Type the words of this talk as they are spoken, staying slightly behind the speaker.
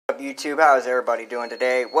YouTube? How's everybody doing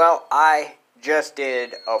today? Well, I just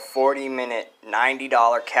did a 40-minute, $90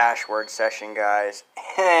 Cashword session, guys.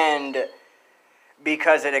 And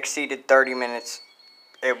because it exceeded 30 minutes,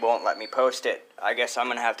 it won't let me post it. I guess I'm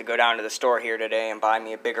going to have to go down to the store here today and buy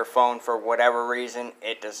me a bigger phone. For whatever reason,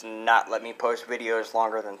 it does not let me post videos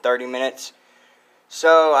longer than 30 minutes.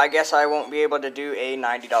 So I guess I won't be able to do a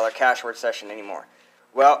 $90 Cashword session anymore.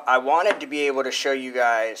 Well, I wanted to be able to show you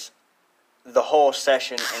guys the whole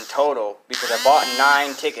session in total because I bought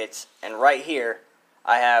 9 tickets, and right here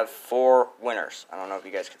I have 4 winners. I don't know if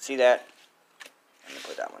you guys can see that. Let me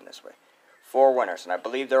put that one this way. 4 winners, and I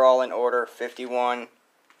believe they're all in order: 51,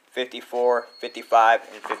 54, 55,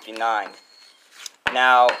 and 59.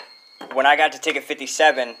 Now, when I got to ticket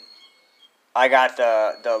 57, I got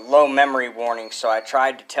the low memory warning, so I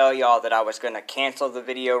tried to tell y'all that I was going to cancel the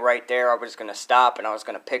video right there. I was going to stop, and I was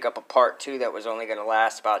going to pick up a part 2 that was only going to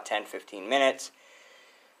last about 10-15 minutes.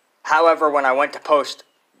 However, when I went to post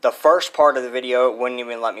the first part of the video, it wouldn't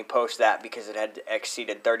even let me post that because it had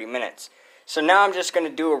exceeded 30 minutes. So now I'm just going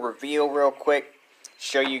to do a reveal real quick,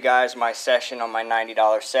 show you guys my session on my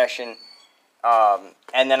 $90 session,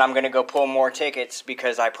 and then I'm going to go pull more tickets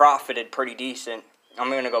because I profited pretty decent. I'm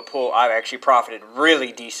going to go pull, I actually profited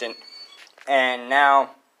really decent, and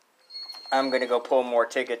now I'm going to go pull more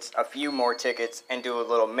tickets, a few more tickets, and do a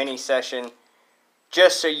little mini session,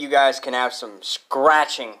 just so you guys can have some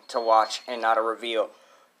scratching to watch and not a reveal.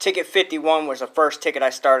 Ticket 51 was the first ticket I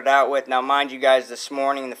started out with. Now, mind you guys, this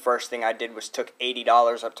morning, the first thing I did was took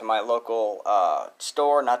 $80 up to my local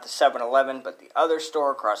store, not the 7-Eleven, but the other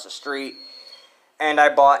store across the street. And I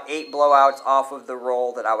bought 8 blowouts off of the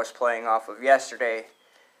roll that I was playing off of yesterday.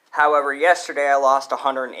 However, yesterday I lost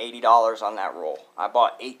 $180 on that roll. I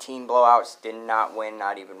bought 18 blowouts, did not win,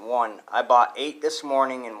 not even one. I bought 8 this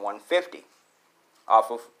morning and won 50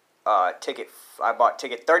 off of ticket. I bought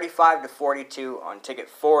ticket 35 to 42. On ticket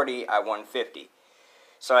 40, I won 50.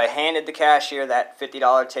 So I handed the cashier that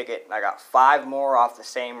 $50 ticket, and I got 5 more off the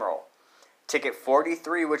same roll. Ticket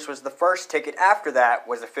 43, which was the first ticket after that,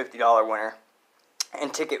 was a $50 winner.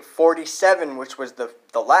 And ticket 47, which was the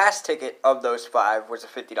last ticket of those 5, was a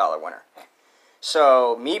 $50 winner.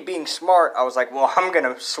 So, me being smart, I was like, well, I'm going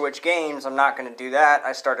to switch games. I'm not going to do that.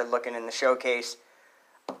 I started looking in the showcase.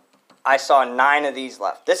 I saw 9 of these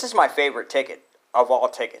left. This is my favorite ticket of all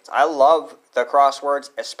tickets. I love the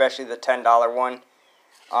crosswords, especially the $10 one.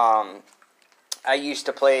 I used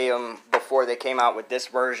to play them before they came out with this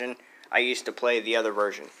version. I used to play the other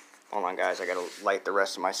version. Hold on, guys. I got to light the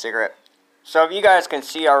rest of my cigarette. So if you guys can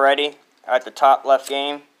see already at the top left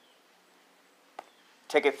game,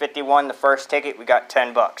 ticket 51, the first ticket, we got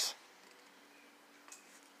 10 bucks.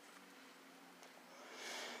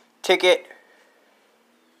 Ticket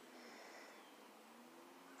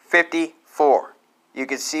 54. You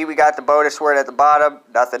can see we got the bonus word at the bottom,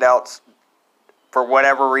 nothing else. For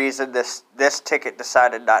whatever reason, this ticket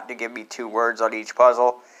decided not to give me 2 words on each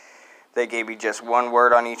puzzle. They gave me just 1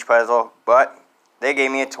 word on each puzzle, but they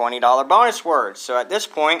gave me a $20 bonus word. So at this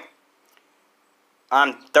point,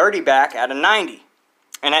 I'm 30 back out of 90.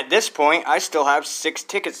 And at this point, I still have 6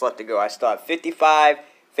 tickets left to go. I still have 55,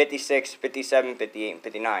 56, 57, 58, and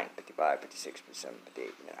 59. 55, 56, 57,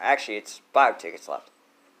 58. Actually, it's 5 tickets left.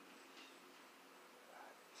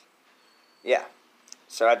 Yeah.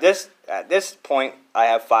 So at this point, I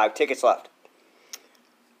have 5 tickets left.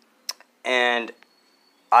 And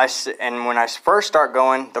when I first start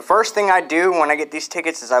going, the first thing I do when I get these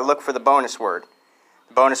tickets is I look for the bonus word.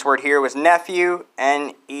 The bonus word here was nephew,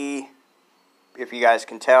 N-E, if you guys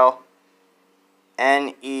can tell,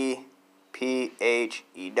 N-E-P-H-E-W.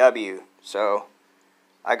 So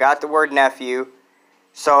I got the word nephew.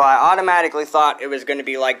 So I automatically thought it was going to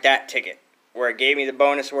be like that ticket, where it gave me the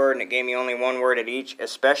bonus word and it gave me only 1 word at each,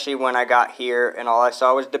 especially when I got here and all I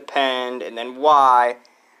saw was depend and then why.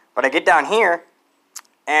 But I get down here,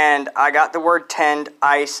 and I got the word tend,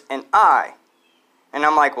 ice, and I. And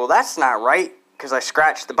I'm like, well, that's not right, because I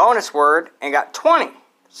scratched the bonus word and got 20.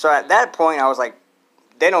 So at that point, I was like,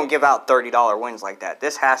 they don't give out $30 wins like that.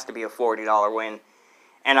 This has to be a $40 win.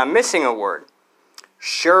 And I'm missing a word.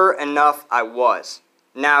 Sure enough, I was.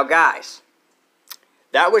 Now, guys,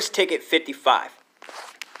 that was ticket 55.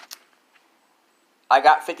 I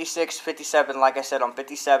got 56, 57, like I said, on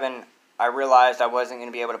 57, I realized I wasn't going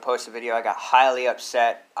to be able to post a video. I got highly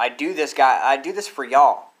upset. I do this for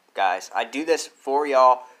y'all, guys. I do this for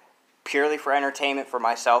y'all, purely for entertainment for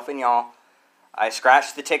myself and y'all. I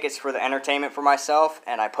scratch the tickets for the entertainment for myself,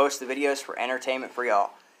 and I post the videos for entertainment for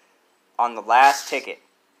y'all. On the last ticket,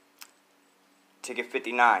 ticket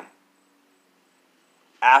 59,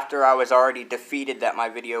 after I was already defeated that my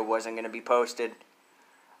video wasn't going to be posted,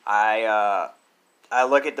 I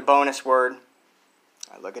look at the bonus word.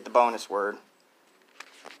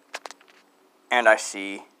 And I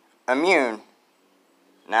see immune.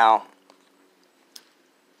 Now,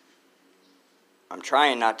 I'm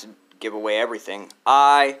trying not to give away everything.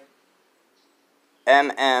 IMMUNE.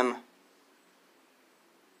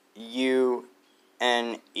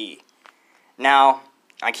 Now,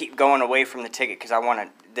 I keep going away from the ticket because I want to.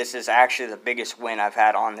 This is actually the biggest win I've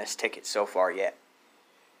had on this ticket so far yet.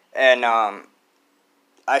 And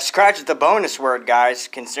I scratched the bonus word, guys,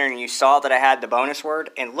 considering you saw that I had the bonus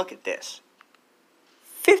word. And look at this.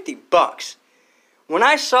 $50. When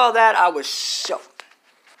I saw that, I was so...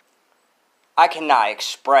 I cannot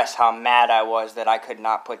express how mad I was that I could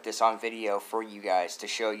not put this on video for you guys to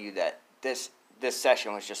show you that this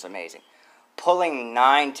session was just amazing. Pulling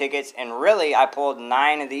 9 tickets, and really I pulled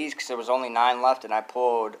 9 of these because there was only 9 left, and I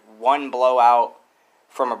pulled 1 blowout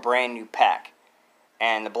from a brand new pack.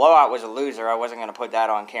 And the blowout was a loser. I wasn't going to put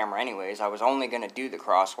that on camera anyways. I was only going to do the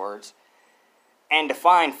crosswords. And to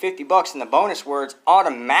find $50 in the bonus words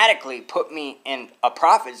automatically put me in a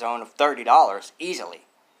profit zone of $30 easily.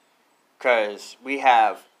 Because we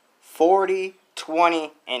have 40,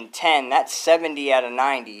 20, and 10. That's 70 out of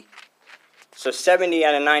 90. So 70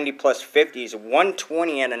 out of 90 plus 50 is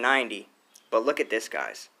 120 out of 90. But look at this,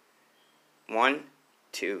 guys. 1,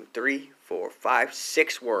 2, 3, 4, 5,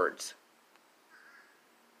 6 words.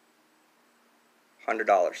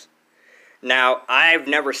 $100. Now, I've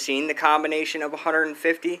never seen the combination of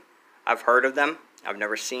 150. I've heard of them. I've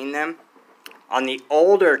never seen them. On the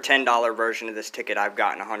older $10 version of this ticket, I've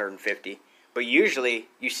gotten 150. But usually,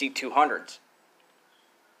 you see 200s.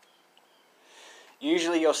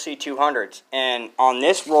 Usually, you'll see 200s. And on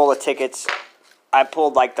this roll of tickets, I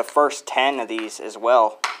pulled like the first 10 of these as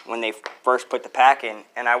well when they first put the pack in.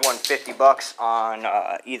 And I won $50 on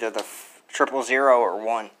either the 000 or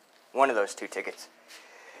 1. One of those 2 tickets.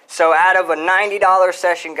 So out of a $90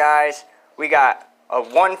 session, guys, we got a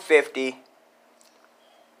 150,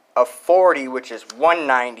 a 40, which is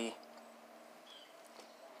 190,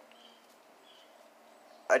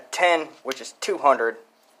 a 10, which is 200,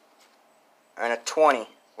 and a 20,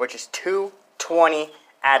 which is 220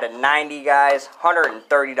 out of 90, guys.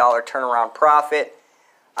 $130 turnaround profit.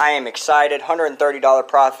 I am excited. $130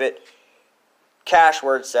 profit. Cash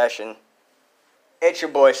word session. It's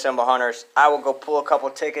your boy, Symbol Hunters. I will go pull a couple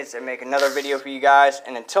tickets and make another video for you guys.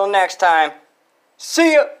 And until next time,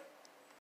 see ya!